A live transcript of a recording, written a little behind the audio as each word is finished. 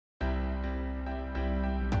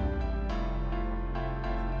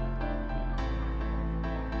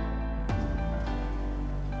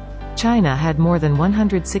China had more than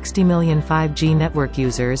 160 million 5G network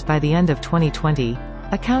users by the end of 2020,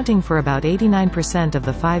 accounting for about 89% of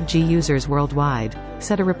the 5G users worldwide,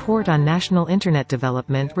 said a report on national internet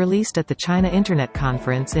development released at the China Internet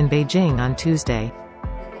Conference in Beijing on Tuesday.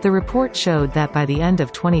 The report showed that by the end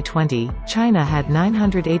of 2020, China had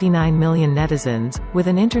 989 million netizens, with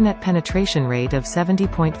an internet penetration rate of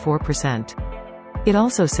 70.4%. It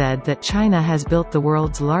also said that China has built the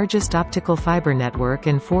world's largest optical fiber network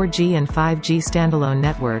and 4G and 5G standalone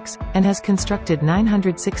networks, and has constructed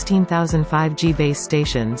 916,000 5G base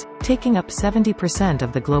stations, taking up 70%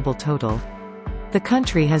 of the global total. The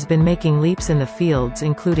country has been making leaps in the fields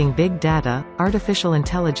including big data, artificial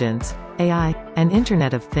intelligence, AI, and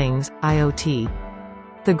Internet of Things, IoT.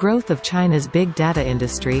 The growth of China's big data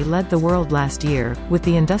industry led the world last year, with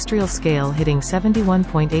the industrial scale hitting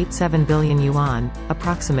 71.87 billion yuan,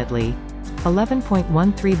 approximately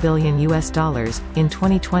 $11.13 billion in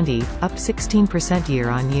 2020, up 16%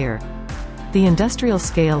 year-on-year. The industrial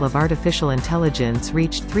scale of artificial intelligence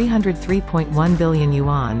reached 303.1 billion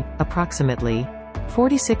yuan, approximately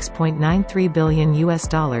 $46.93 billion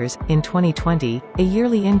in 2020, a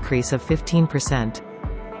yearly increase of 15%.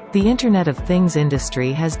 The Internet of Things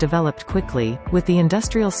industry has developed quickly, with the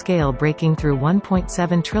industrial scale breaking through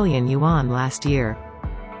 1.7 trillion yuan last year.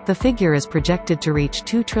 The figure is projected to reach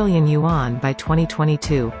 2 trillion yuan by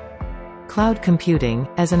 2022. Cloud computing,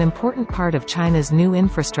 as an important part of China's new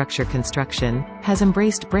infrastructure construction, has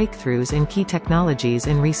embraced breakthroughs in key technologies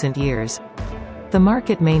in recent years. The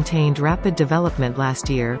market maintained rapid development last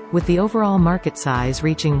year, with the overall market size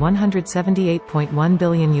reaching 178.1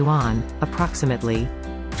 billion yuan, approximately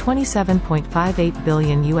 $27.58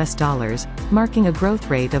 billion, marking a growth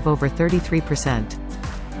rate of over 33%.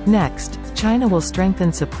 Next, China will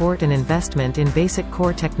strengthen support and investment in basic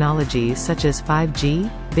core technologies such as 5G,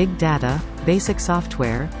 big data, basic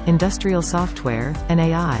software, industrial software, and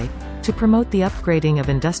AI, to promote the upgrading of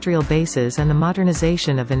industrial bases and the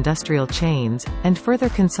modernization of industrial chains, and further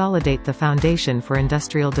consolidate the foundation for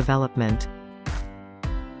industrial development.